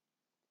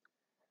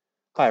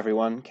Hi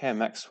everyone, Cam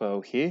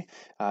Maxwell here.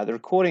 The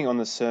recording on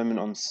the sermon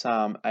on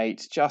Psalm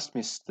 8 just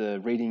missed the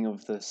reading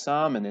of the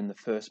psalm and then the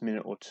first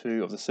minute or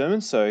two of the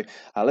sermon. So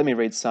let me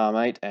read Psalm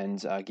 8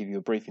 and give you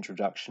a brief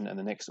introduction, and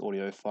the next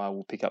audio file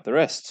will pick up the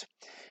rest.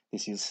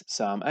 This is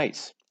Psalm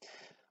 8.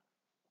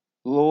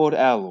 Lord,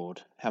 our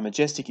Lord, how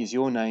majestic is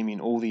your name in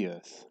all the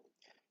earth.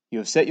 You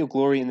have set your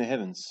glory in the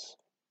heavens.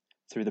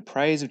 Through the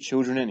praise of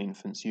children and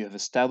infants, you have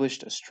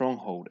established a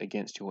stronghold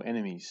against your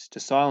enemies to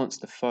silence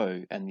the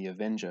foe and the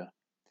avenger.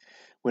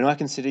 When I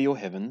consider your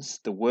heavens,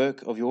 the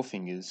work of your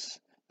fingers,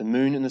 the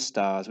moon and the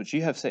stars which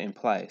you have set in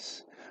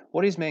place,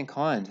 what is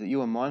mankind that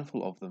you are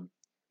mindful of them,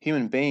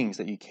 human beings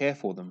that you care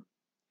for them?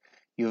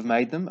 You have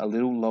made them a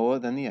little lower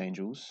than the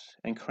angels,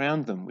 and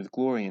crowned them with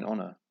glory and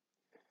honor.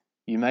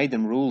 You made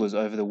them rulers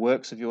over the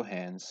works of your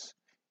hands.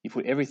 You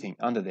put everything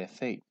under their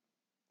feet.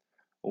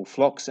 All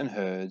flocks and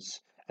herds,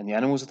 and the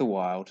animals of the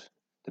wild,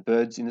 the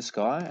birds in the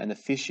sky and the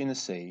fish in the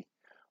sea,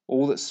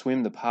 all that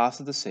swim the paths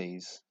of the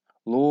seas,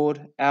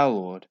 Lord, our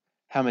Lord,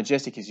 how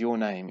majestic is your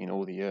name in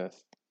all the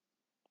earth.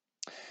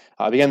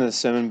 I began the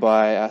sermon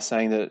by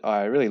saying that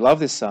I really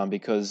love this psalm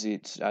because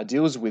it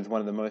deals with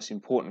one of the most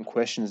important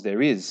questions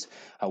there is,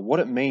 what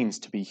it means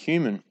to be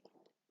human.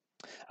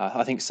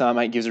 I think Psalm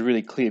 8 gives a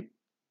really clear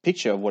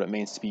picture of what it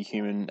means to be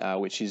human,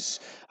 which is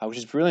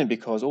brilliant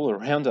because all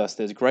around us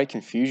there's great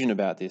confusion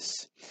about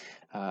this.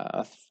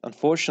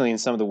 Unfortunately, in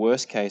some of the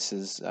worst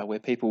cases where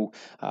people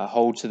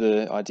hold to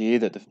the idea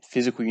that the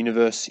physical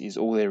universe is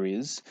all there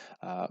is,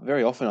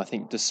 very often I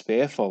think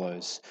despair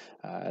follows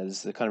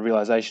as the kind of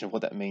realization of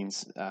what that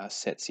means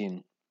sets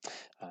in.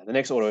 The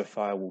next audio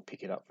file will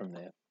pick it up from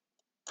there.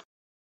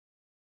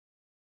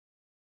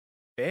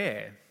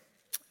 Bare,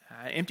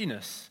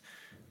 emptiness.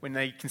 When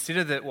they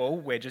consider that, well,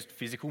 we're just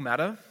physical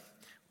matter,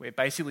 we're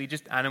basically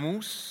just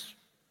animals,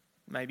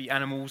 maybe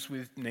animals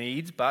with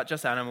needs, but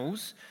just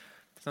animals.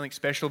 There's nothing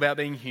special about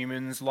being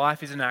humans.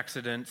 Life is an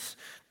accident,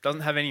 doesn't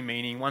have any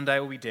meaning. One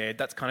day we'll be dead.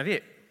 That's kind of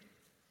it.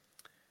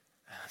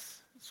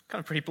 It's kind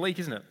of pretty bleak,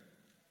 isn't it?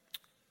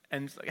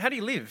 And how do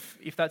you live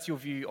if that's your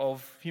view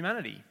of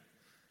humanity?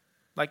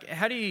 Like,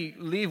 how do you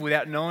live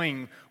without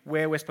knowing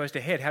where we're supposed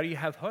to head? How do you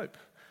have hope?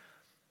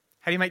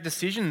 How do you make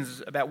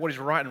decisions about what is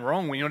right and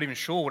wrong when you're not even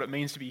sure what it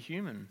means to be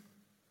human?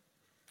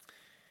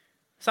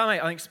 Psalm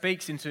 8, I think,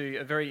 speaks into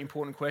a very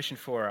important question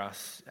for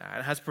us.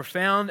 It has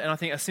profound and, I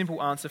think, a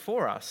simple answer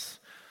for us.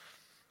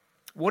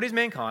 What is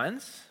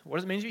mankind? What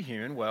does it mean to be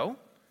human? Well,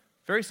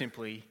 very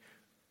simply,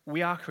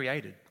 we are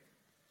created.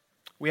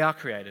 We are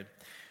created.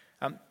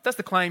 That's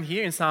the claim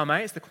here in Psalm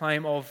 8. It's the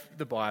claim of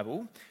the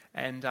Bible.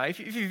 And if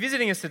you're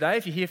visiting us today,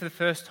 if you're here for the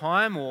first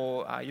time,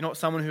 or you're not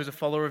someone who's a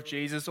follower of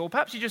Jesus, or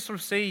perhaps you just sort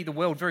of see the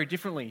world very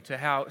differently to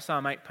how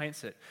Psalm 8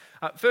 paints it.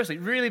 Firstly,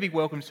 really big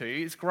welcome to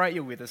you. It's great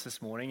you're with us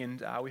this morning,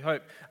 and we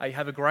hope you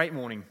have a great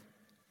morning.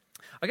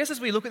 I guess as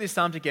we look at this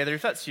psalm together,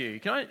 if that's you,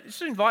 can I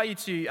just invite you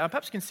to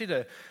perhaps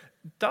consider,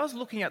 does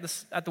looking at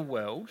the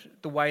world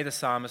the way the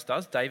psalmist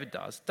does, David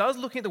does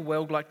looking at the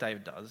world like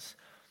David does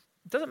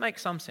it make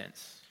some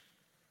sense?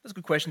 That's a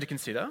good question to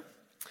consider.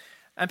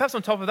 And perhaps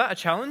on top of that, a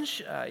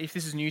challenge, if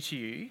this is new to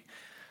you,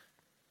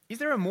 is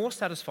there a more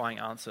satisfying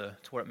answer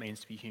to what it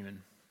means to be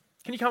human?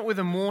 Can you come up with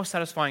a more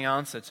satisfying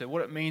answer to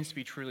what it means to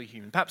be truly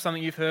human? Perhaps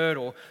something you've heard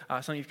or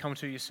something you've come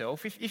to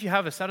yourself. If you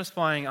have a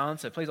satisfying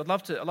answer, please, I'd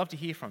love to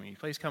hear from you.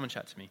 Please come and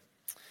chat to me.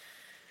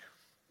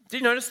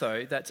 Did you notice,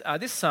 though, that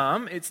this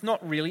psalm, it's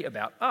not really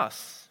about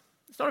us.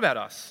 It's not about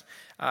us.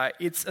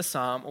 It's a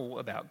psalm all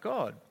about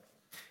God.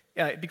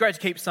 It'd be great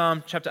to keep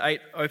Psalm chapter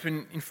 8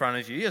 open in front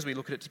of you as we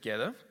look at it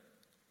together.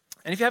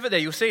 And if you have it there,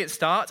 you'll see it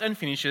starts and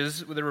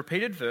finishes with a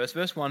repeated verse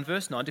 1,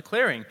 verse 9,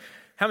 declaring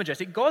how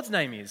majestic God's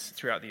name is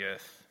throughout the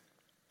earth.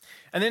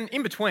 And then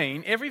in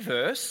between, every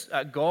verse,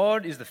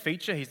 God is the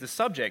feature, he's the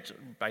subject,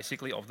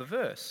 basically, of the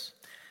verse.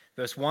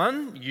 Verse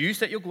 1, you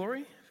set your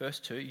glory. Verse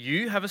 2,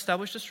 you have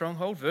established a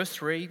stronghold. Verse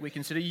 3, we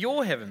consider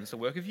your heavens, the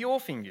work of your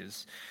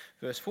fingers.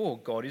 Verse 4,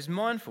 God is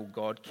mindful,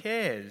 God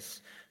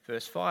cares.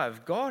 Verse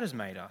 5, God has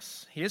made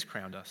us, he has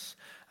crowned us,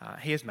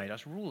 he has made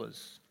us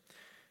rulers.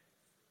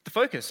 The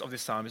focus of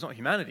this psalm is not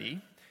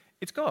humanity,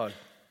 it's God.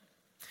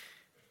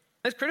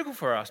 It's critical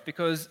for us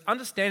because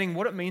understanding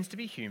what it means to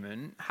be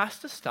human has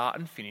to start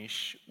and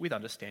finish with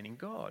understanding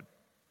God.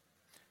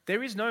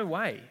 There is no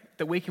way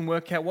that we can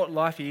work out what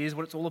life is,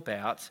 what it's all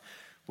about,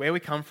 where we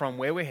come from,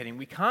 where we're heading.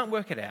 We can't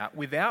work it out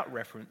without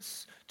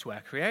reference to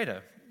our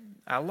Creator,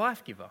 our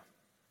life giver.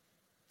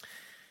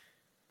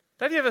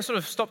 Have you ever sort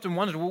of stopped and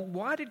wondered, well,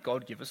 why did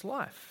God give us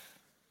life?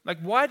 Like,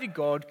 why did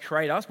God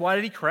create us? Why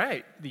did he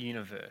create the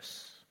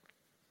universe?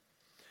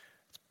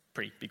 It's a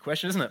pretty big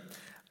question, isn't it?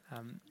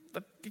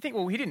 But you think,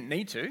 well, he didn't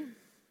need to.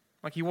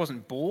 Like, he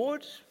wasn't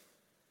bored,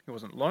 he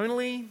wasn't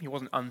lonely, he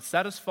wasn't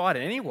unsatisfied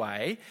in any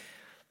way.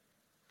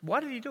 Why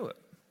did he do it?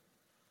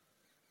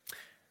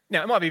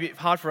 Now, it might be a bit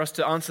hard for us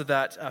to answer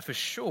that for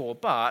sure,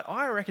 but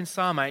I reckon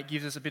Psalm 8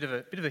 gives us a bit of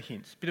a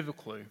hint, a bit of a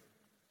clue.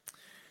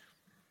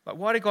 Like,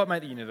 why did God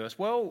make the universe?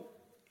 Well,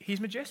 he's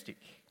majestic.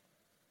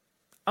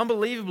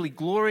 Unbelievably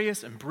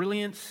glorious and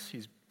brilliant.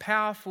 He's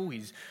powerful,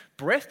 he's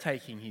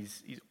breathtaking,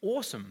 he's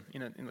awesome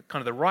in the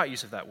kind of the right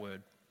use of that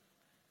word.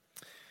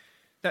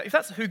 Now, if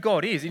that's who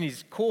God is, in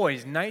his core,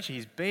 his nature,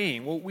 his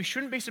being, well, we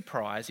shouldn't be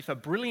surprised if a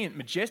brilliant,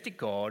 majestic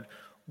God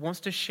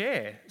wants to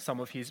share some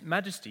of his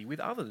majesty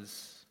with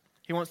others.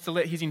 He wants to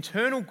let his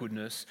internal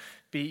goodness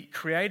be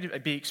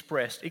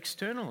expressed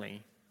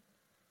externally.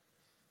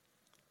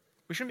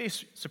 We shouldn't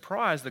be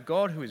surprised that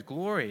God, who is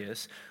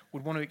glorious,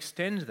 would want to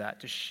extend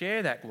that, to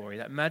share that glory,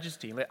 that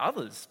majesty, and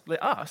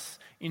let us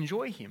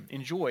enjoy him,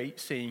 enjoy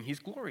seeing his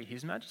glory,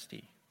 his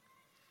majesty.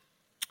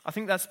 I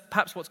think that's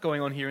perhaps what's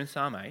going on here in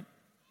Psalm 8.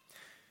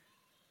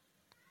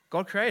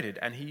 God created,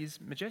 and he is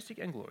majestic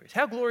and glorious.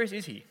 How glorious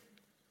is he?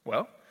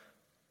 Well,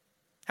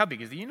 how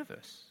big is the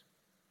universe?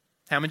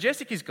 How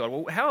majestic is God?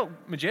 Well, how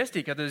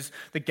majestic are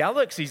the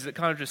galaxies that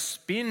kind of just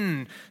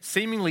spin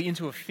seemingly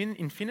into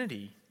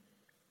infinity?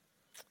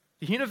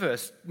 The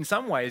universe, in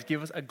some ways,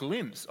 gives us a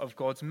glimpse of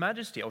God's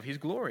majesty, of his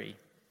glory.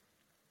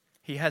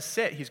 He has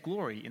set his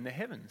glory in the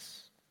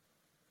heavens.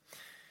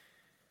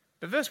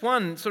 But verse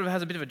 1 sort of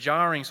has a bit of a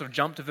jarring sort of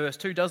jump to verse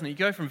 2, doesn't it? You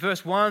go from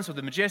verse 1, sort of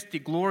the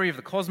majestic glory of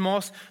the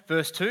cosmos,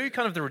 verse 2,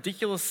 kind of the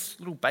ridiculous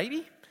little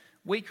baby,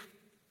 weak,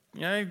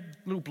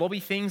 little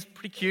blobby things,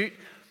 pretty cute.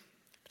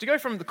 But to go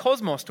from the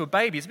cosmos to a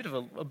baby is a bit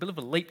of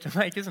a leap to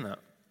make, isn't it?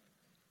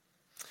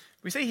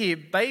 We see here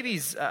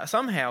babies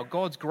somehow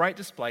God's great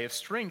display of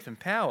strength and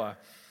power.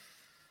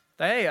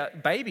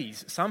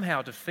 Babies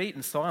somehow defeat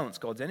and silence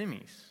God's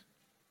enemies.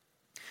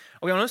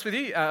 I'll be honest with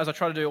you, as I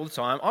try to do all the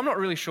time, I'm not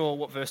really sure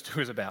what verse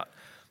 2 is about.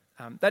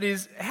 That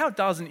is, how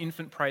does an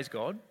infant praise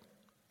God?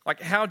 Like,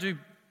 how do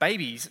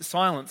babies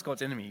silence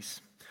God's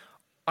enemies?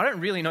 I don't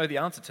really know the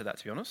answer to that,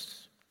 to be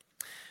honest.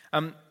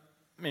 I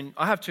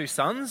have two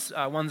sons.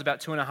 One's about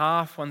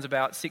 2.5, one's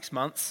about 6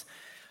 months.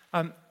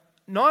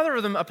 Neither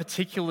of them are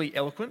particularly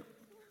eloquent.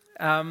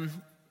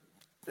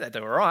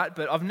 They're all right,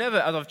 but I've never,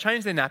 as I've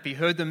changed their nappy,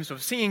 heard them sort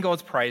of singing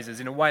God's praises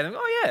in a way that,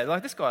 oh yeah,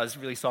 like this guy's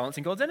really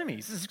silencing God's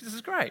enemies. This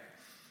is great.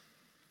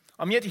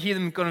 I'm yet to hear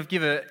them kind of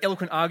give an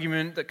eloquent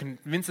argument that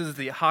convinces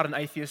the hardened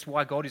atheist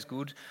why God is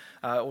good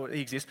or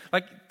he exists.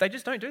 Like, they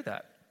just don't do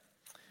that.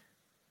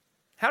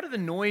 How do the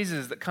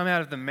noises that come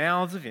out of the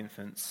mouths of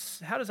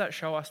infants, how does that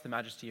show us the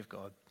majesty of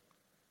God?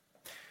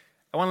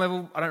 At one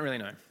level, I don't really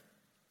know.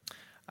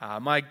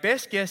 My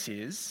best guess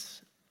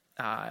is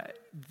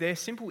their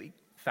simple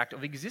fact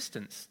of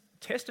existence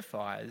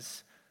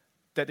testifies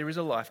that there is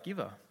a life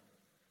giver.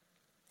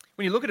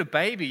 When you look at a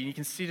baby and you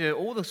consider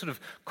all the sort of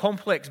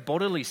complex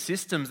bodily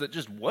systems that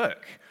just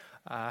work,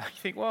 you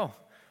think, well,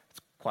 it's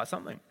quite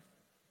something.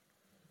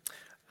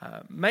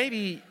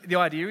 Maybe the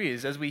idea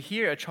is, as we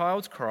hear a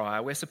child's cry,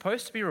 we're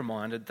supposed to be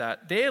reminded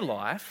that their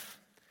life,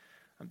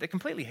 they're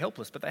completely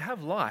helpless, but they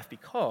have life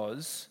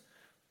because,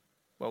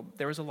 well,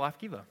 there is a life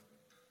giver.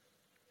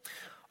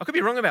 I could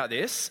be wrong about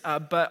this,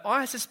 but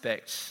I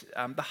suspect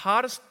the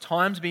hardest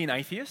time to be an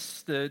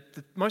atheist, the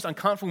most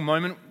uncomfortable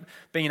moment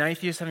being an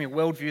atheist, having a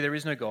worldview, there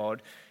is no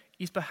God,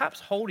 is perhaps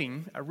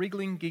holding a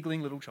wriggling,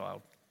 giggling little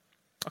child.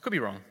 I could be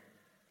wrong.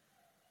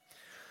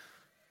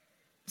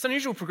 It's an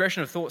unusual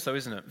progression of thoughts though,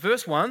 isn't it?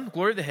 Verse 1,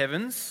 glory of the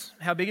heavens,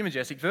 how big and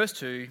majestic. Verse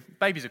 2,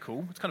 babies are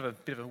cool. It's kind of a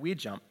bit of a weird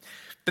jump.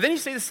 But then you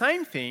see the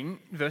same thing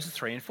in verses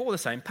 3 and 4, the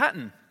same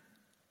pattern.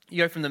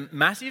 You go from the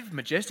massive,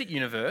 majestic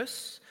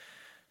universe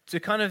to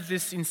kind of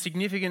this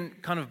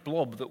insignificant kind of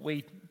blob that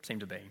we seem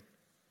to be.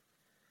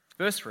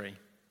 Verse 3,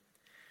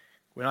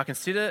 when I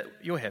consider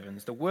your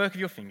heavens, the work of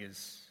your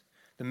fingers,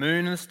 the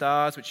moon and the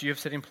stars which you have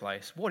set in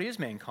place, what is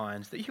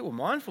mankind that you are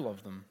mindful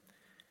of them?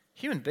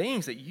 Human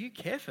beings that you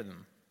care for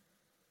them.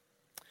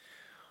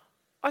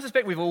 I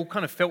suspect we've all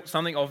kind of felt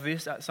something of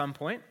this at some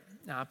point.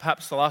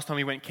 Perhaps the last time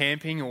we went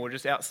camping or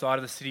just outside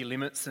of the city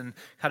limits and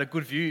had a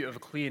good view of a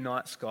clear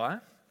night sky.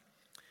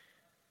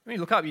 When you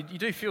look up, you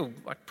do feel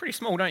like pretty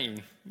small, don't you?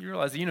 You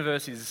realise the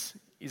universe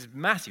is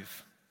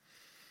massive.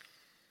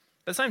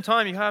 At the same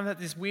time, you have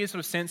this weird sort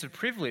of sense of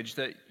privilege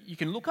that you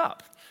can look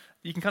up.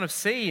 You can kind of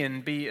see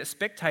and be a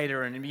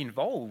spectator and be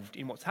involved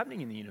in what's happening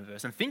in the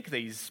universe and think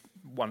these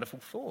wonderful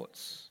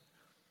thoughts.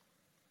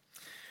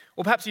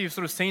 Or perhaps you've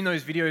sort of seen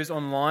those videos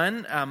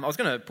online. I was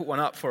going to put one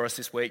up for us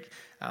this week.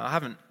 I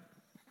haven't,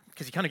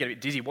 because you kind of get a bit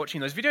dizzy watching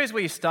those videos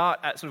where you start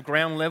at sort of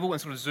ground level and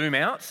sort of zoom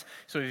out.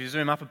 So you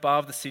zoom up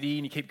above the city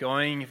and you keep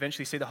going, you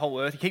eventually see the whole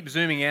earth. You keep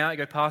zooming out, you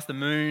go past the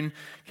moon,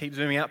 keep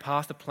zooming out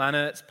past the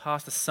planets,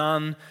 past the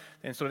sun,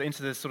 then sort of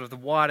into the sort of the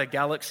wider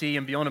galaxy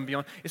and beyond and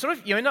beyond. It's sort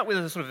of, you end up with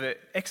a sort of an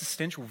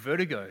existential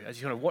vertigo as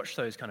you kind of watch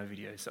those kind of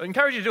videos. So I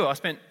encourage you to do it. I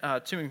spent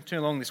too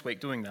long this week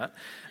doing that.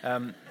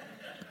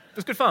 It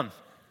was good fun.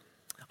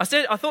 I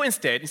thought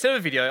instead of a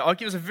video, I'd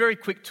give us a very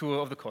quick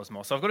tour of the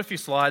cosmos. So I've got a few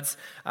slides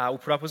we'll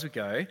put up as we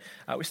go.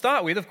 We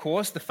start with, of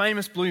course, the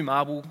famous blue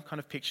marble kind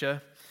of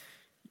picture.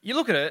 You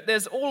look at it,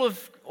 there's all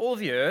of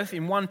the Earth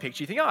in one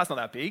picture. You think, oh, it's not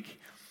that big.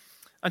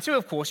 Until,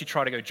 of course, you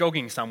try to go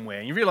jogging somewhere.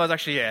 And you realise,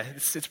 actually, yeah,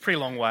 it's a pretty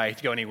long way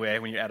to go anywhere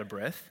when you're out of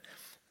breath.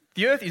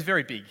 The Earth is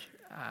very big.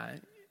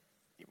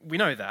 We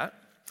know that.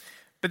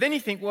 But then you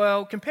think,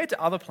 well, compared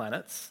to other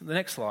planets, the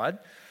next slide,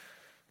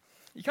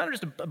 you're kind of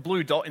just a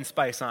blue dot in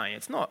space, aren't you?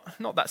 It's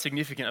not that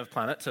significant of a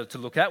planet to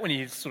look at when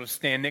you sort of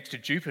stand next to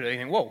Jupiter. You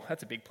think, whoa,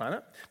 that's a big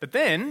planet. But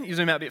then you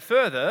zoom out a bit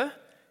further,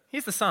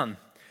 here's the sun.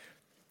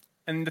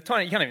 And you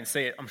can't even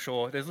see it, I'm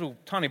sure. There's a little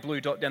tiny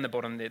blue dot down the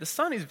bottom there. The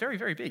sun is very,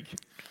 very big.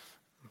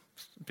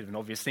 It's a bit of an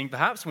obvious thing,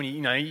 perhaps, when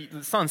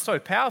the sun's so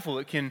powerful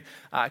it can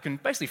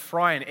basically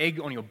fry an egg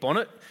on your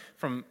bonnet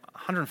from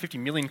 150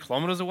 million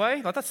kilometres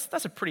away. Like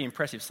that's a pretty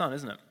impressive sun,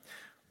 isn't it?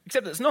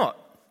 Except that it's not.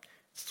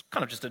 It's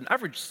kind of just an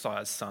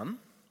average-sized sun.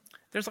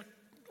 There's like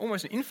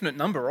almost an infinite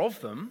number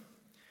of them.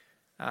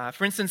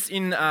 For instance,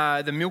 in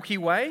the Milky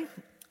Way,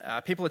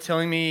 people are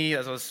telling me,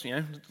 as I was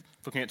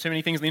looking at too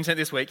many things on the internet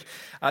this week,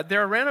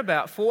 there are around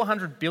about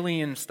 400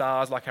 billion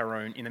stars like our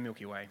own in the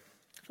Milky Way.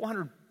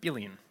 400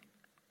 billion.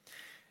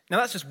 Now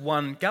that's just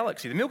one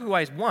galaxy. The Milky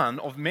Way is one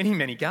of many,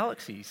 many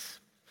galaxies.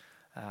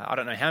 I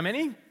don't know how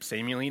many,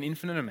 seemingly an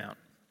infinite amount.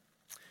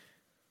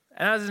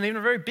 And as an even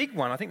a very big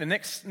one, I think the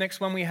next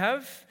one we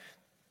have,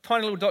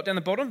 tiny little dot down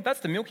the bottom, that's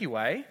the Milky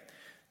Way.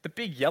 The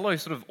big yellow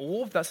sort of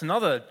orb, that's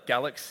another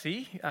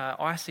galaxy,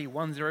 IC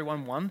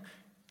 1011,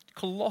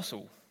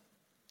 colossal.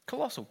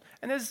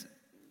 And there's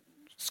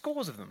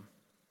scores of them.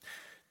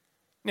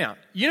 Now,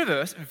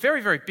 universe,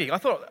 very, very big. I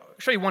thought I'll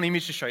show you one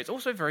image to show you. It's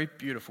also very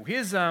beautiful.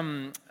 Here's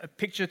a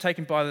picture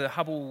taken by the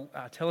Hubble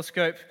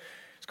telescope.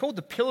 It's called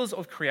the Pillars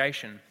of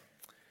Creation.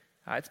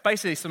 It's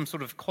basically some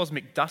sort of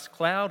cosmic dust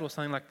cloud or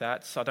something like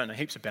that, so I don't know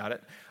heaps about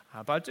it.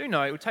 But I do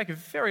know it would take a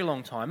very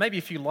long time, maybe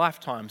a few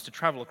lifetimes, to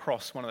travel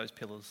across one of those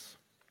pillars.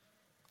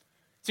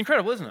 It's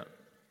incredible, isn't it?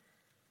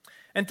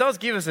 And it does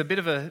give us a bit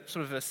of a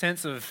sort of a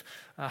sense of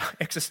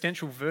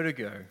existential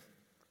vertigo.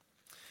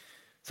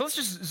 So let's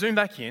just zoom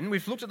back in.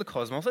 We've looked at the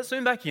cosmos. Let's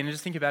zoom back in and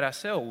just think about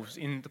ourselves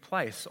in the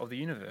place of the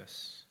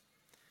universe.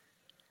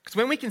 Because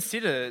when we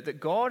consider that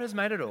God has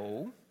made it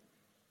all,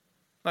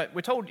 like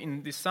we're told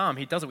in this psalm,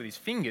 he does it with his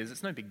fingers,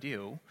 it's no big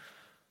deal.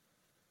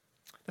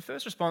 The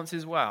first response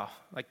is, wow,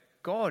 like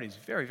God is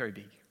very, very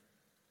big.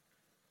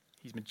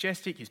 He's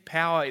majestic, his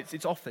power,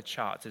 it's off the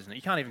charts, isn't it?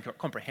 You can't even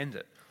comprehend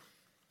it.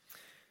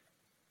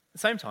 At the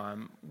same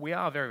time, we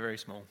are very, very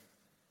small.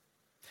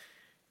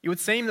 It would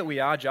seem that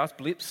we are just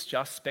blips,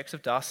 just specks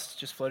of dust,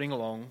 just floating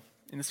along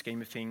in the scheme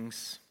of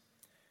things.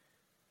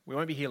 We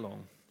won't be here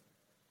long.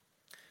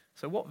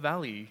 So what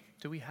value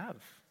do we have?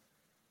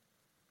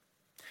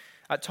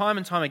 Time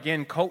and time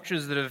again,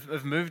 cultures that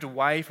have moved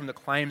away from the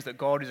claims that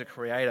God is a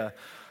creator,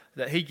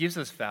 that he gives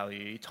us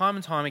value, time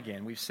and time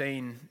again, we've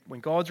seen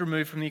when God's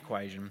removed from the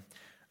equation,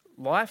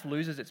 life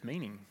loses its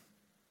meaning,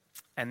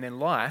 and then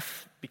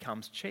life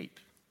becomes cheap.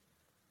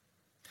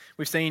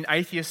 We've seen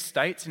atheist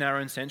states in our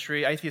own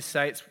century, atheist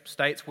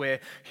states where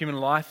human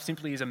life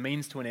simply is a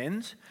means to an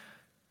end,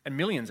 and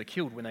millions are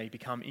killed when they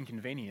become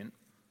inconvenient.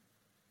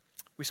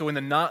 We saw in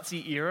the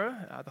Nazi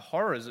era the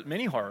horrors,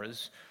 many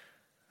horrors,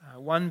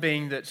 one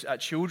being that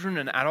children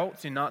and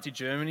adults in Nazi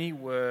Germany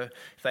were,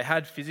 if they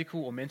had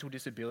physical or mental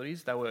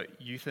disabilities, they were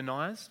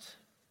euthanized.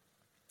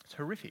 It's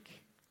horrific.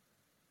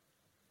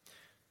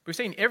 We've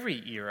seen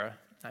every era,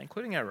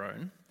 including our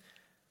own,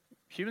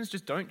 humans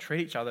just don't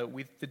treat each other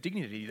with the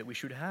dignity that we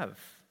should have.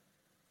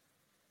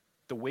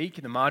 The weak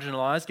and the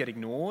marginalised get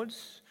ignored.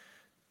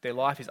 Their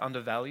life is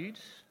undervalued.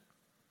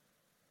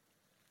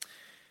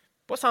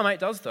 What Psalm 8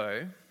 does,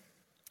 though,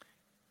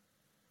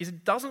 is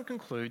it doesn't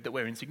conclude that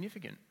we're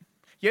insignificant.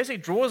 Yes,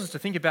 it draws us to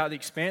think about the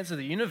expanse of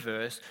the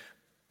universe,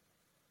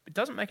 but it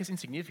doesn't make us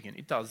insignificant.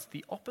 It does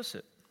the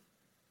opposite.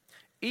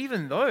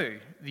 Even though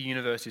the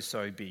universe is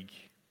so big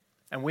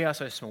and we are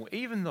so small,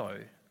 even though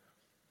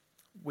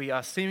we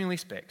are seemingly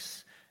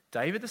specks,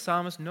 David the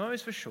psalmist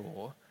knows for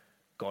sure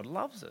God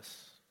loves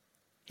us.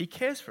 He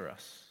cares for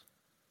us.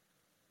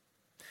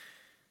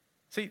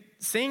 See,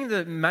 seeing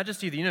the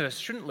majesty of the universe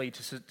shouldn't lead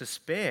to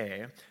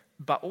despair,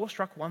 but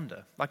awestruck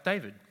wonder, like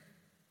David.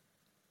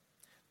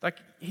 Like,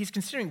 he's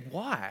considering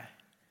why.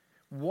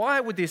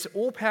 Why would this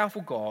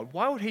all-powerful God,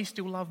 why would he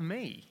still love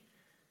me?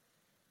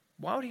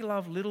 Why would he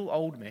love little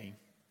old me?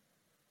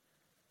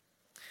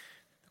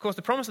 Of course,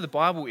 the promise of the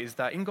Bible is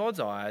that in God's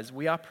eyes,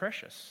 we are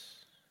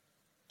precious.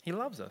 He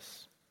loves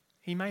us.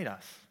 He made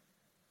us.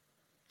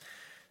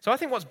 So I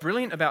think what's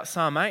brilliant about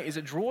Psalm 8 is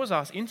it draws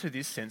us into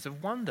this sense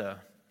of wonder,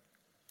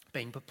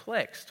 being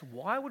perplexed.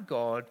 Why would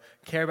God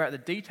care about the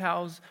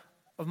details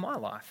of my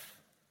life?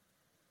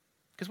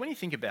 Because when you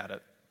think about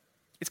it,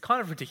 it's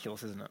kind of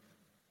ridiculous, isn't it?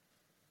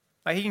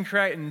 Like, he can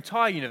create an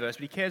entire universe,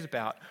 but he cares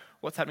about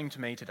what's happening to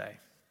me today.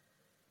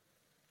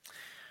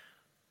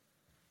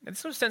 And this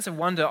sort of sense of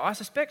wonder, I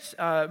suspect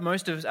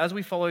most of us, as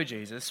we follow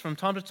Jesus, from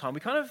time to time, we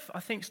kind of, I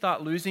think,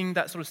 start losing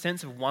that sort of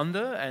sense of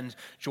wonder and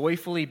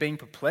joyfully being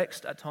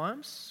perplexed at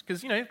times.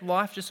 Because,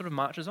 life just sort of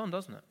marches on,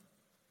 doesn't it?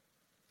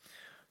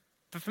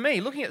 But for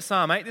me, looking at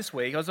Psalm 8 this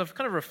week, as I've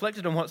kind of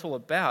reflected on what it's all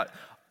about,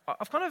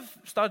 I've kind of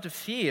started to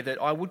fear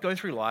that I would go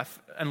through life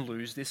and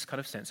lose this kind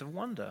of sense of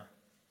wonder.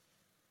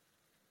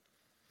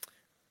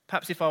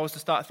 Perhaps if I was to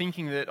start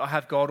thinking that I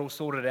have God all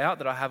sorted out,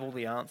 that I have all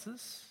the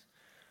answers,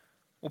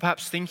 or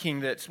perhaps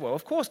thinking that, well,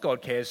 of course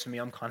God cares for me,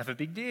 I'm kind of a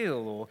big deal,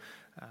 or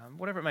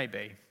whatever it may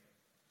be.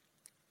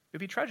 It would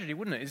be a tragedy,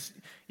 wouldn't it, is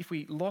if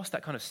we lost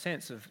that kind of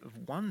sense of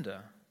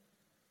wonder.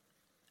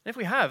 And if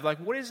we have,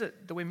 what is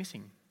it that we're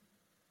missing?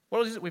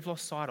 What is it we've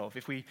lost sight of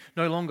if we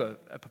no longer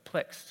are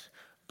perplexed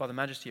by the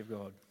majesty of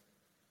God?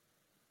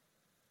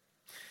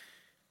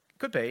 It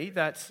could be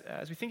that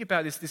as we think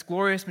about this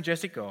glorious,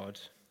 majestic God,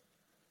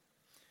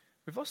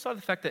 we've lost sight of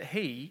the fact that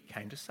he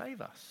came to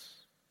save us.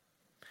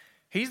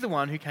 He's the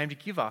one who came to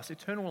give us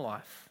eternal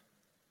life.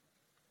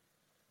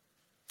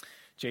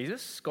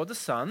 Jesus, God the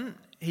Son,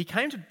 he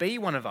came to be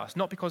one of us,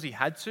 not because he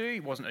had to,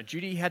 it wasn't a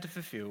duty he had to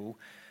fulfill.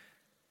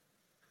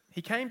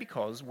 He came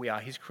because we are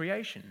his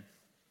creation,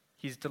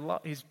 his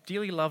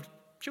dearly loved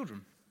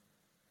children.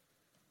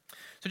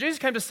 So Jesus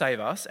came to save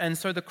us, and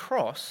so the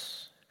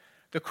cross,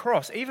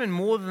 even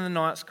more than the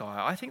night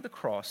sky, I think the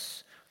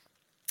cross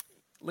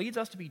leads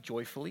us to be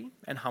joyfully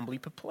and humbly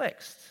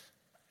perplexed.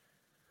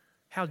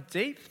 How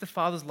deep the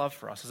Father's love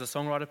for us, as the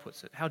songwriter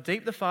puts it, how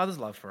deep the Father's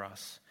love for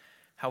us,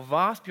 how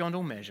vast beyond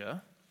all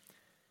measure,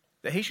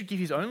 that he should give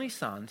his only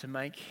Son to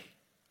make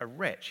a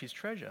wretch his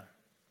treasure.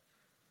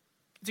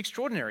 It's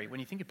extraordinary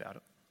when you think about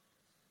it.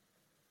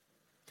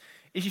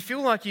 If you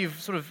feel like you've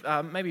sort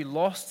of maybe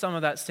lost some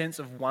of that sense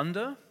of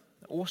wonder,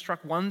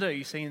 awestruck wonder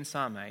you see in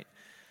Psalm 8,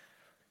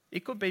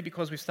 it could be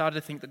because we've started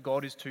to think that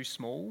God is too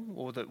small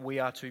or that we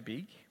are too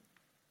big.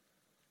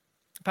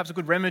 Perhaps a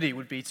good remedy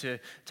would be to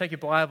take your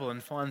Bible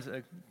and find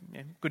a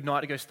good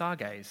night to go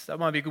stargaze. That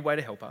might be a good way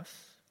to help us.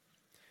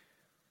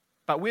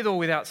 But with or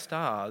without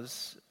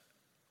stars,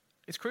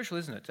 it's crucial,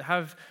 isn't it, to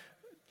have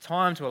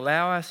time to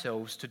allow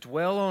ourselves to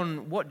dwell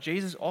on what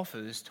Jesus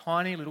offers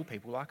tiny little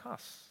people like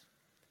us.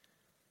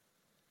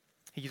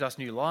 He gives us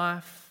new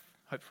life,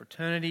 hope for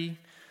eternity,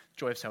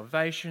 joy of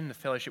salvation, the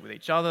fellowship with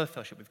each other, the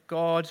fellowship with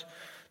God,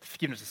 the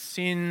forgiveness of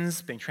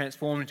sins, being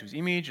transformed into his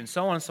image, and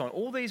so on and so on.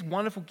 All these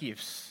wonderful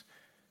gifts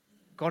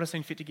God has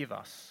seen fit to give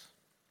us.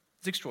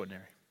 It's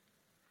extraordinary.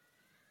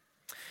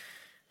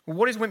 Well,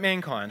 what is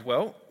mankind?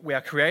 Well, we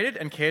are created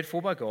and cared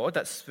for by God.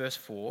 That's verse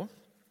 4.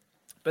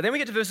 But then we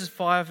get to verses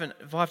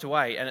 5 to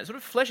 8, and it sort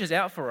of fleshes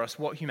out for us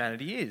what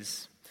humanity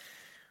is.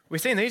 We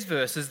see in these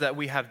verses that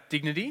we have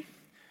dignity,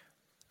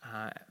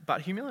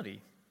 but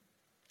humility.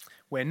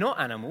 We're not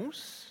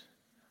animals,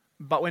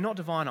 but we're not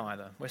divine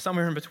either. We're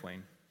somewhere in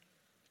between.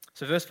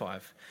 So verse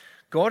 5,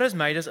 God has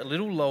made us a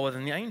little lower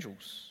than the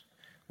angels.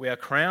 We are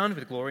crowned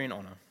with glory and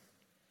honour.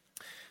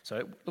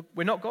 So look,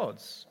 we're not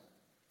gods.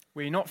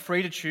 We're not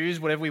free to choose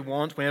whatever we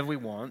want, whenever we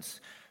want,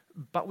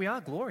 but we are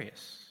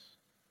glorious.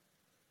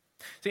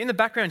 So in the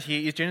background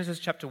here is Genesis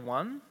chapter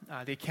 1,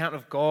 the account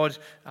of God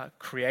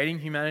creating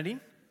humanity.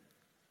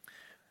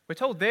 We're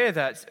told there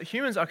that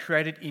humans are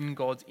created in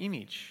God's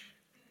image.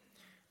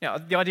 Now,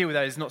 the idea with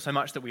that is not so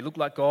much that we look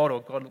like God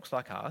or God looks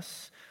like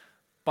us,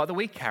 but that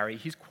we carry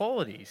his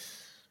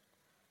qualities.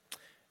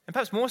 And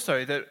perhaps more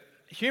so that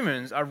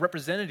humans are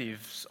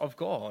representatives of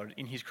God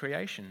in his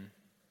creation.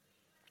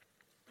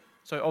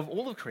 So of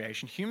all of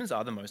creation, humans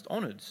are the most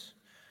honoured.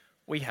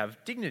 We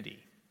have dignity.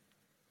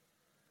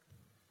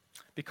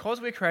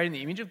 Because we're created in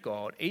the image of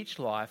God, each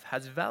life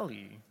has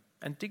value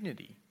and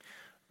dignity.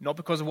 Not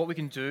because of what we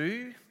can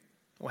do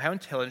or how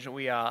intelligent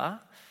we are,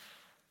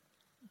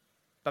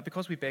 but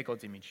because we bear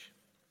God's image.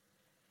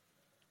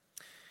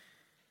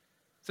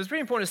 So it's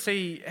really important to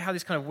see how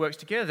this kind of works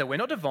together. We're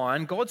not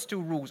divine. God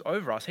still rules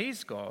over us.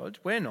 He's God.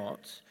 We're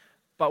not.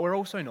 But we're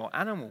also not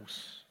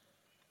animals.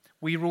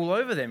 We rule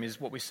over them is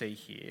what we see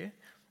here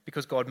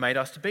because God made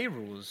us to be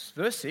rulers.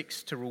 Verse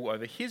 6, to rule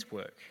over his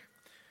work.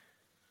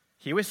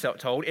 Here we're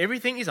told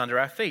everything is under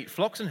our feet.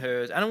 Flocks and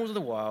herds, animals of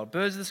the wild,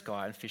 birds of the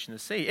sky, and fish in the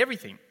sea.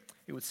 Everything,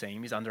 it would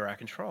seem, is under our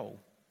control.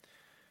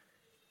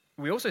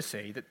 We also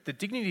see that the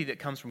dignity that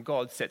comes from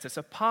God sets us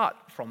apart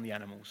from the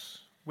animals.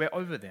 We're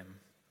over them.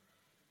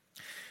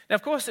 Now,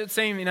 of course, it would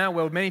seem in our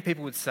world, many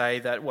people would say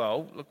that,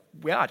 well, look,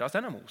 we are just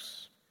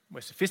animals.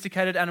 We're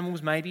sophisticated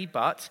animals maybe,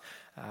 but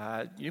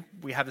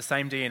we have the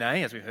same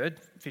DNA, as we heard,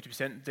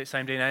 50% the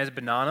same DNA as a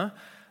banana.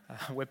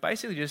 We're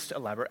basically just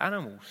elaborate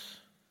animals.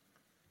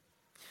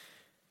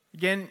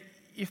 Again,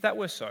 if that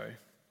were so,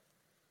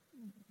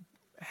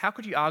 how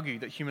could you argue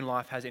that human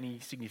life has any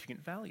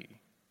significant value?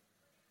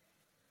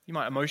 You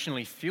might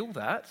emotionally feel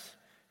that,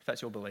 if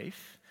that's your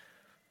belief,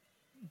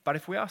 but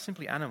if we are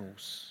simply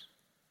animals,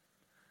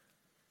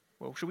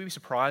 well, should we be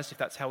surprised if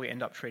that's how we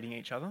end up treating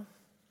each other?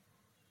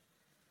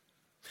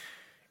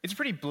 It's a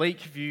pretty bleak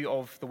view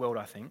of the world,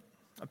 I think,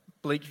 a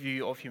bleak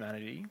view of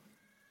humanity,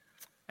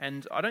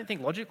 and I don't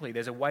think logically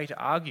there's a way to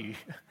argue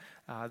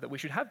that we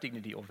should have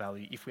dignity or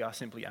value if we are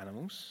simply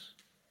animals.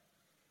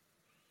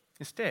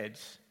 Instead,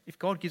 if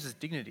God gives us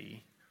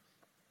dignity,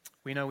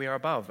 we know we are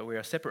above, that we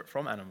are separate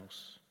from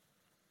animals.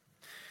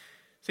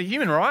 So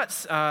human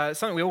rights,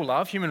 something we all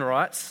love, human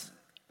rights,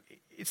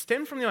 it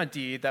stemmed from the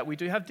idea that we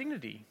do have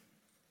dignity.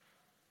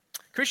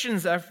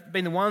 Christians have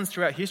been the ones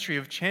throughout history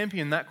who have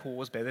championed that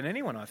cause better than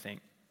anyone, I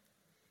think.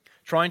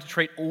 Trying to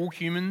treat all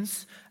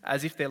humans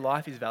as if their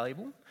life is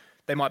valuable.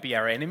 They might be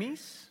our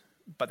enemies,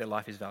 but their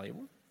life is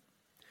valuable.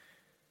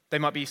 They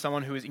might be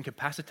someone who is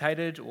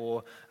incapacitated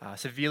or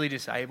severely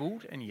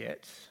disabled, and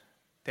yet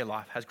their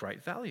life has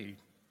great value.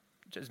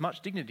 as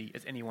much dignity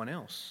as anyone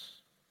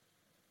else.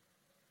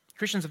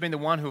 Christians have been the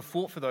one who have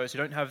fought for those who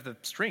don't have the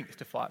strength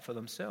to fight for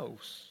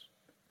themselves.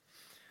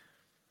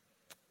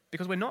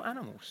 Because we're not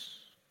animals.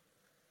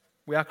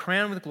 We are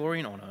crowned with glory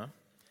and honour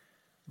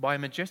by a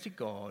majestic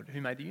God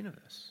who made the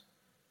universe.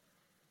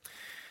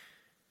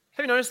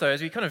 Have you noticed, though,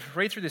 as we kind of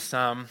read through this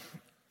psalm,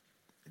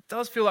 it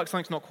does feel like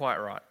something's not quite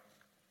right.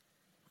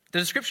 The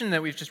description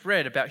that we've just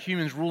read about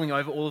humans ruling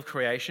over all of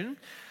creation,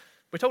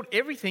 we're told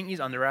everything is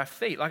under our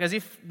feet, like as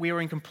if we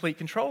were in complete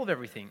control of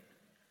everything.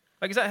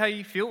 Like, is that how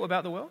you feel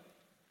about the world?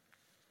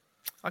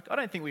 Like, I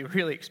don't think we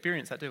really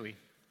experience that, do we?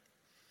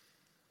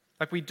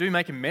 Like, we do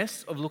make a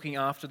mess of looking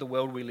after the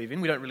world we live in.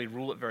 We don't really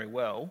rule it very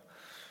well.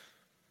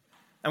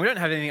 And we don't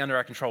have anything under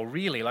our control,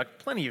 really. Like,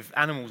 plenty of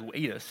animals will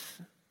eat us.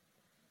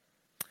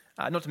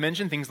 Not to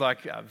mention things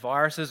like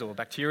viruses or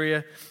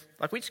bacteria.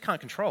 Like, we just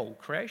can't control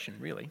creation,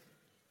 really.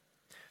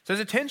 So there's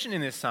a tension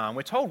in this psalm.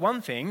 We're told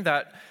one thing,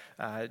 that,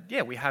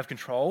 we have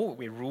control,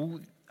 we rule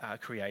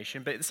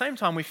creation, but at the same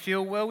time we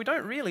feel, well, we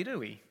don't really, do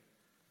we?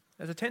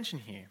 There's a tension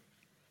here.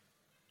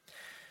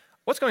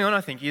 What's going on, I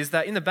think, is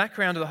that in the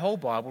background of the whole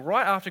Bible,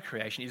 right after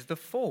creation, is the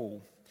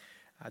fall,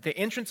 the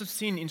entrance of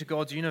sin into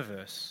God's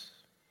universe.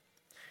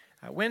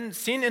 When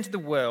sin entered the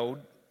world,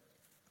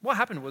 what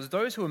happened was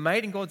those who were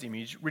made in God's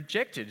image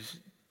rejected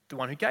the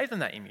one who gave them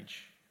that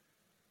image.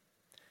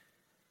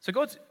 So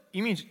God's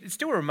image, it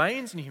still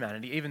remains in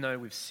humanity even though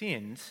we've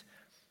sinned,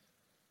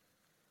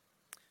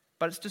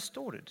 but it's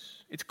distorted.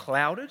 It's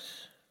clouded.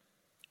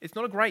 It's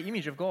not a great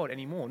image of God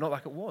anymore, not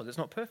like it was. It's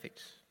not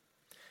perfect.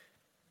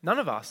 None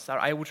of us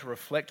are able to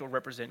reflect or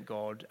represent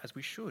God as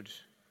we should,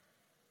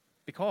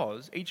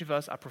 because each of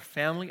us are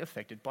profoundly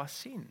affected by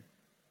sin.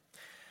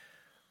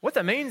 What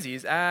that means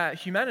is our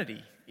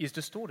humanity is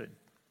distorted.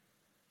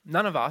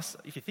 None of us,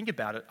 if you think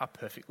about it, are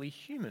perfectly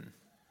human.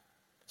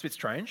 It's a bit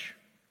strange.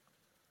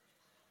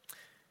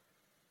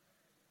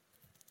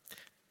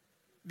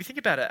 If you think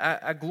about it,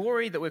 our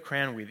glory that we're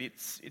crowned with,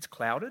 it's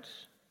clouded,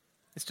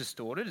 it's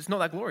distorted, it's not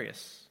that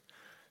glorious.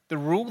 The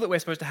rule that we're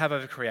supposed to have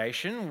over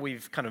creation,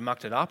 we've kind of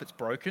mucked it up, it's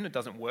broken, it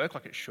doesn't work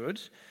like it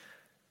should.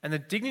 And the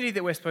dignity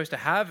that we're supposed to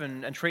have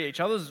and treat each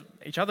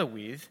other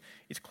with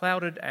is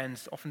clouded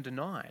and often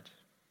denied.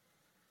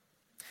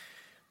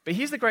 But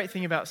here's the great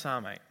thing about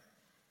Psalm 8.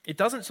 It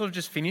doesn't sort of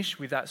just finish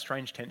with that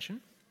strange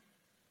tension.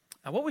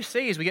 And what we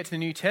see as we get to the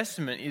New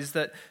Testament is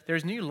that there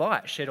is new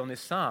light shed on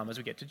this psalm as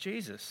we get to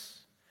Jesus.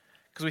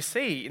 Because we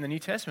see in the New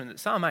Testament that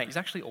Psalm 8 is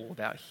actually all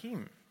about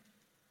him.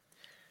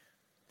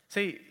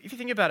 See, if you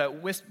think about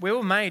it, we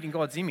were made in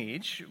God's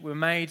image. We were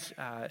made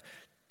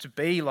to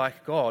be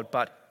like God.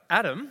 But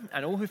Adam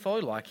and all who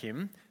followed like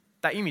him,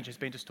 that image has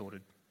been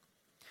distorted.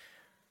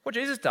 What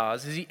Jesus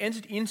does is he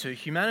entered into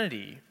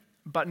humanity,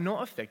 but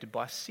not affected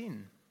by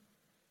sin.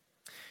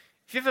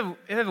 If you've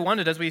ever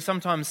wondered, as we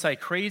sometimes say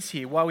creeds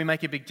here, why we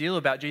make a big deal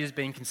about Jesus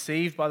being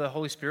conceived by the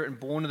Holy Spirit and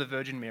born of the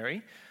Virgin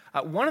Mary,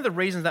 one of the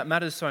reasons that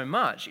matters so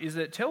much is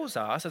that it tells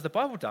us, as the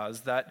Bible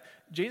does, that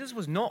Jesus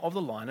was not of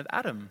the line of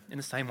Adam in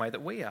the same way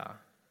that we are.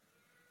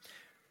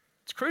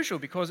 It's crucial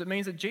because it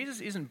means that Jesus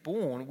isn't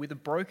born with a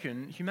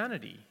broken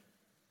humanity.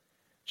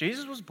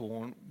 Jesus was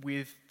born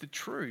with the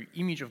true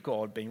image of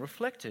God being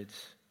reflected.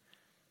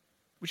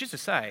 Which is to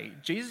say,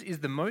 Jesus is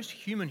the most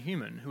human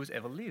who has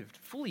ever lived,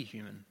 fully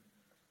human.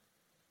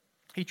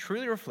 He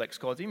truly reflects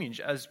God's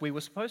image as we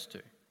were supposed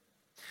to.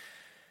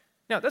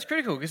 Now, that's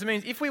critical because it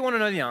means if we want to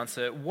know the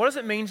answer, what does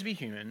it mean to be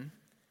human?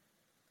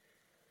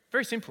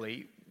 Very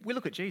simply, we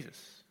look at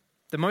Jesus,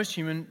 the most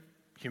human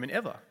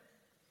ever.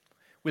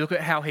 We look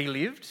at how he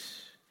lived,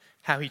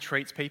 how he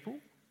treats people.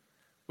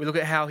 We look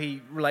at how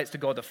he relates to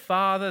God the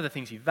Father, the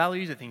things he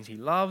values, the things he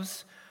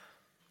loves.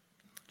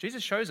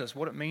 Jesus shows us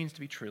what it means to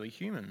be truly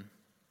human.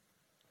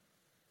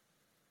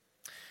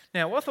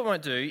 Now, what I thought I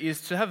might do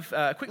is to have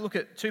a quick look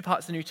at two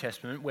parts of the New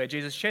Testament where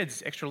Jesus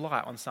sheds extra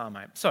light on Psalm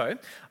 8. So,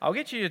 I'll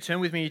get you to turn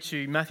with me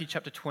to Matthew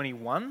chapter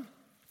 21.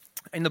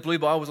 In the blue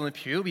Bibles on the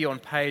pew, it'll be on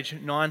page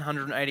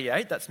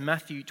 988. That's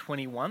Matthew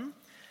 21,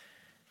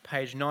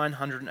 page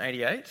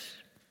 988.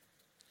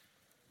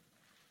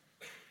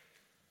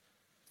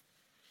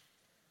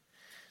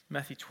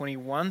 Matthew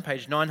 21,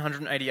 page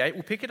 988.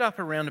 We'll pick it up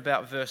around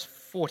about verse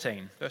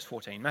 14.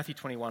 Matthew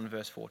 21,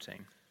 verse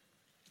 14.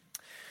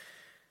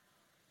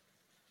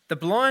 The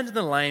blind and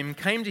the lame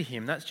came to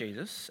him, that's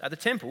Jesus, at the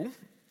temple,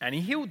 and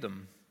he healed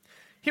them.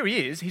 Here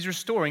he is, he's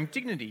restoring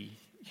dignity,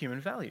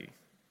 human value.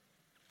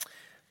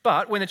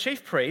 But when the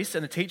chief priests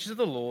and the teachers of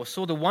the law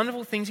saw the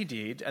wonderful things he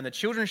did and the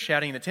children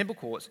shouting in the temple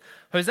courts,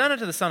 "Hosanna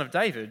to the Son of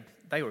David,"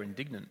 they were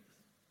indignant.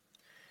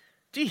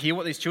 "Do you hear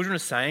what these children are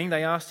saying?"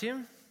 they asked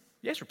him.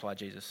 "Yes," replied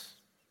Jesus.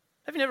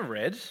 "Have you never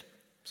read?"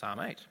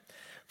 Psalm 8.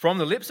 "From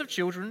the lips of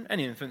children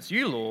and infants,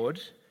 you,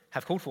 Lord,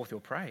 have called forth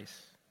your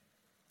praise."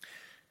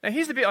 Now,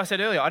 here's the bit I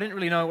said earlier. I didn't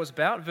really know what it was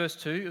about, verse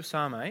 2 of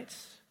Psalm 8.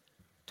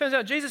 Turns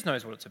out Jesus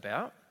knows what it's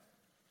about.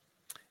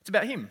 It's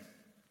about him.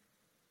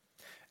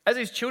 As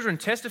his children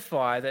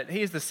testify that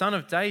he is the Son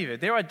of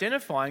David, they're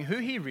identifying who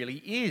he really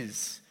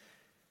is.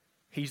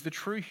 He's the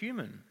true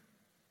human.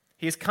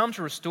 He has come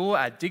to restore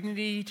our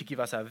dignity, to give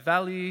us our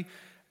value,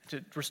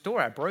 to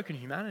restore our broken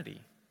humanity.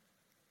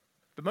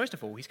 But most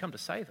of all, he's come to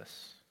save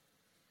us.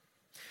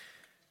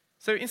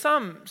 So in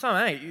Psalm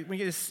 8, we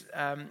get this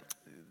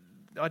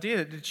idea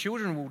that the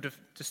children will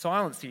to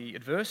silence the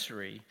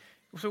adversary.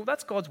 So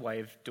that's God's way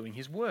of doing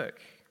his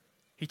work.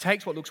 He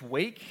takes what looks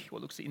weak,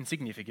 what looks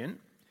insignificant,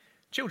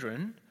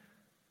 children,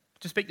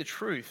 to speak the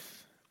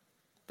truth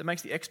that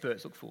makes the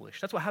experts look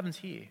foolish. That's what happens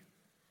here.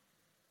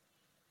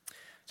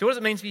 So what does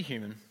it mean to be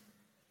human?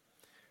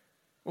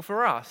 Well,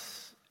 for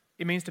us,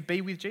 it means to be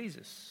with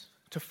Jesus,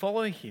 to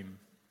follow him,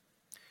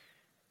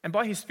 and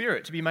by his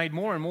Spirit to be made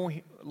more and more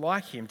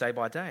like him day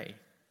by day.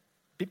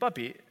 Bit by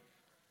bit,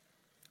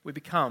 we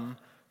become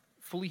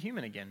fully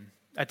human again.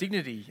 Our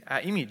dignity,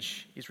 our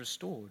image is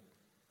restored.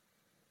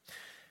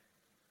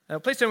 Now,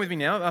 please turn with me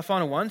now, our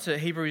final one, to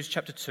Hebrews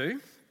chapter 2.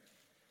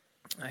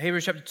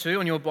 Hebrews chapter 2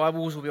 on your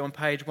Bibles will be on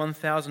page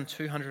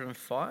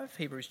 1205,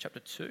 Hebrews chapter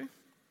 2.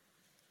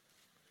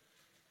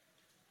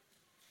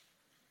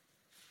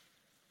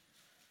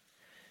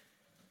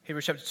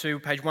 Hebrews chapter 2,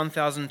 page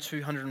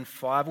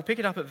 1205. We'll pick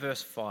it up at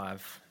verse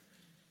 5.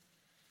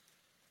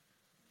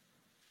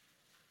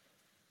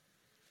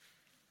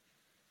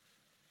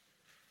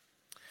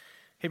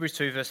 Hebrews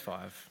 2, verse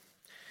 5.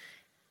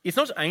 It's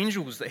not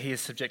angels that he has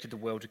subjected the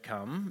world to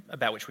come,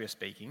 about which we are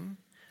speaking,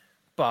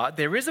 but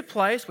there is a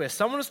place where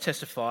someone has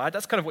testified.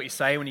 That's kind of what you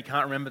say when you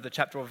can't remember the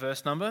chapter or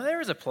verse number. There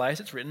is a place,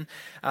 it's written.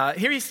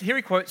 Here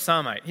he quotes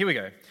Psalm 8. Here we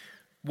go.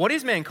 What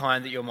is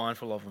mankind that you're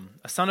mindful of them?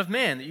 A son of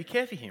man that you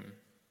care for him?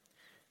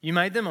 You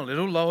made them a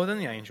little lower than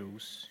the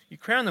angels. You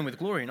crowned them with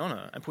glory and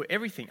honour and put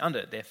everything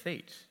under their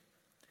feet.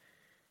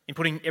 In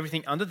putting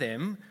everything under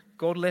them,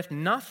 God left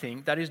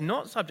nothing that is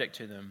not subject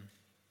to them.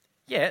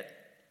 Yet,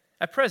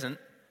 at present,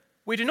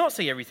 we do not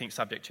see everything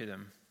subject to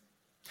them.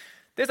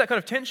 There's that kind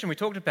of tension we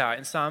talked about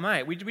in Psalm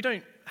 8. We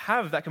don't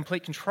have that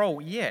complete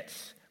control yet.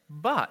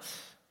 But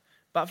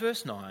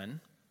verse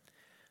 9,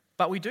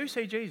 but we do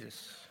see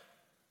Jesus.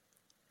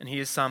 And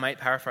here's Psalm 8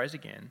 paraphrased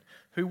again,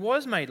 who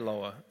was made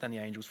lower than the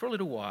angels for a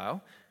little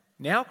while,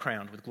 now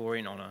crowned with glory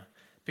and honour,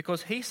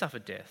 because he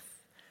suffered death.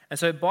 And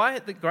so by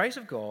the grace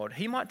of God,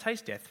 he might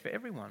taste death for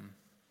everyone.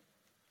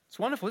 It's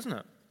wonderful, isn't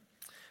it?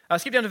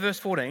 Skip down to verse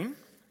 14.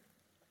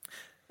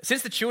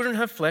 Since the children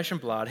have flesh and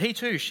blood, he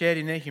too shared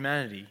in their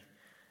humanity,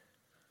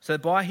 so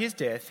that by his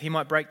death he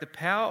might break the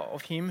power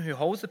of him who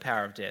holds the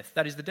power of death,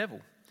 that is the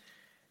devil,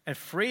 and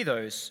free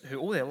those who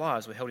all their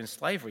lives were held in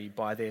slavery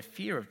by their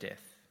fear of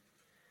death.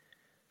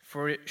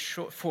 For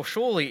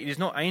surely it is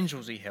not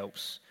angels he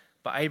helps,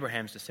 but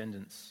Abraham's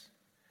descendants.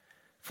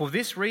 For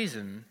this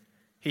reason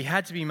he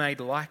had to be made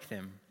like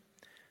them,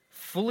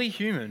 fully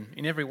human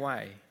in every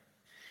way,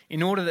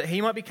 in order that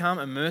he might become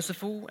a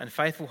merciful and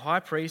faithful high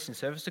priest in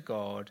service to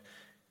God,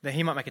 that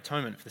he might make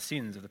atonement for the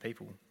sins of the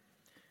people.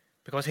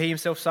 Because he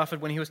himself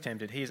suffered when he was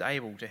tempted, he is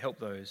able to help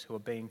those who are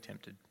being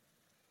tempted.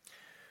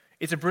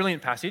 It's a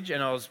brilliant passage,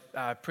 and I was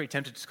pretty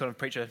tempted to kind of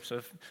preach a sort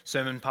of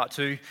sermon part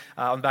 2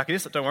 on the back of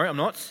this. Don't worry, I'm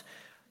not.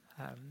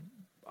 I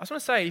just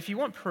want to say, if you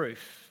want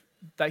proof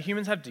that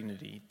humans have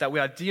dignity, that we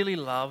are dearly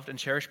loved and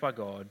cherished by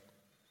God,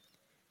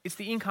 it's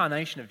the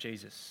incarnation of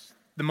Jesus.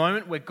 The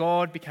moment where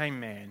God became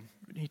man,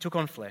 he took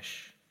on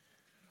flesh.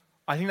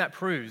 I think that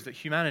proves that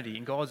humanity,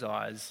 in God's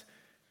eyes,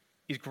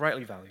 is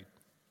greatly valued.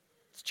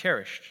 It's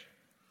cherished.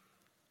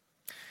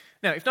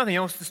 Now, if nothing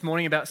else this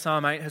morning about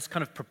Psalm 8 has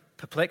kind of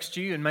perplexed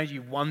you and made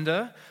you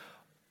wonder,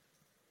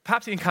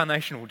 perhaps the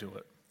incarnation will do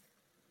it.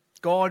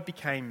 God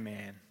became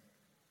man.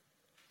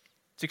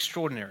 It's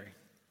extraordinary.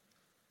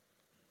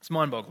 It's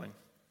mind-boggling.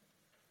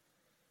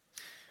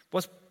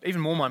 What's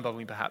even more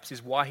mind-boggling, perhaps,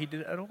 is why he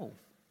did it at all.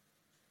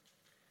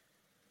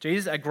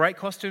 Jesus, at great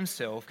cost to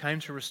himself, came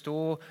to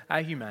restore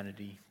our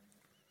humanity.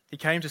 He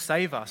came to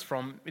save us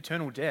from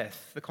eternal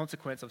death, the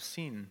consequence of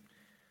sin.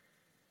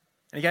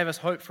 And he gave us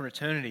hope for an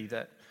eternity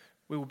that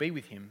we will be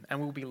with him and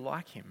we will be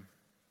like him.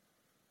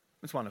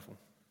 It's wonderful.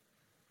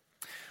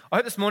 I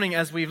hope this morning,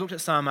 as we've looked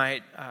at Psalm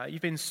 8,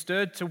 you've been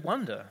stirred to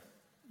wonder,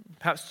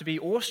 perhaps to be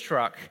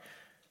awestruck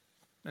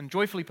and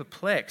joyfully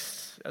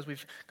perplexed, as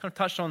we've kind of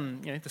touched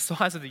on the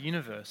size of the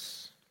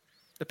universe,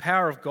 the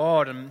power of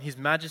God and his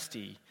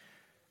majesty,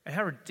 and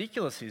how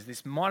ridiculous is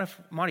this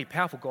mighty,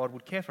 powerful God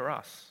would care for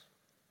us.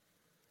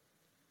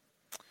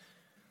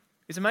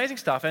 It's amazing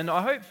stuff, and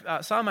I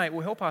hope Psalm 8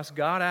 will help us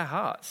guard our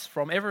hearts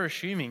from ever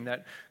assuming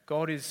that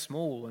God is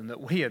small and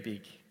that we are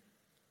big.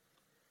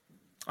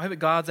 I hope it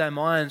guards our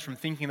minds from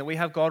thinking that we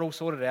have God all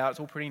sorted out, it's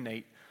all pretty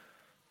neat.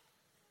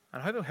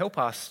 And I hope it'll help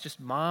us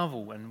just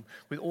marvel and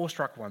with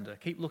awestruck wonder,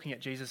 keep looking at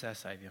Jesus our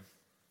Saviour.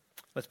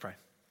 Let's pray.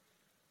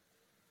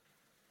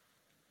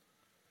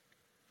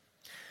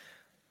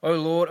 O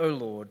Lord,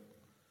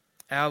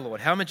 our Lord,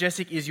 how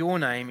majestic is your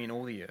name in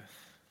all the earth.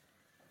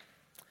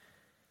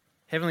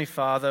 Heavenly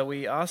Father,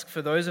 we ask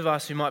for those of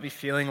us who might be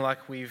feeling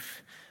like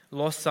we've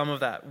lost some of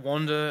that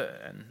wonder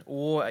and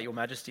awe at your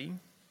majesty.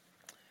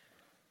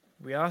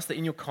 We ask that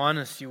in your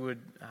kindness you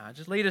would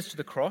just lead us to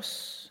the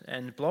cross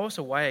and blow us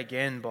away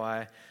again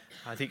by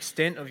the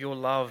extent of your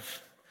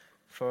love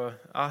for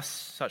us,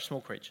 such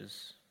small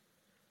creatures.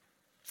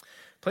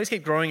 Please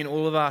keep growing in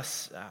all of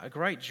us a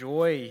great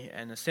joy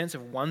and a sense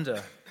of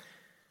wonder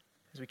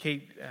as we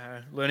keep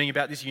learning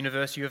about this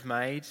universe you have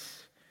made,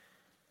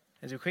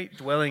 as we keep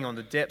dwelling on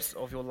the depths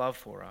of your love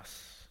for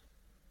us.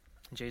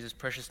 In Jesus'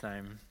 precious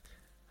name,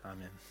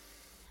 amen.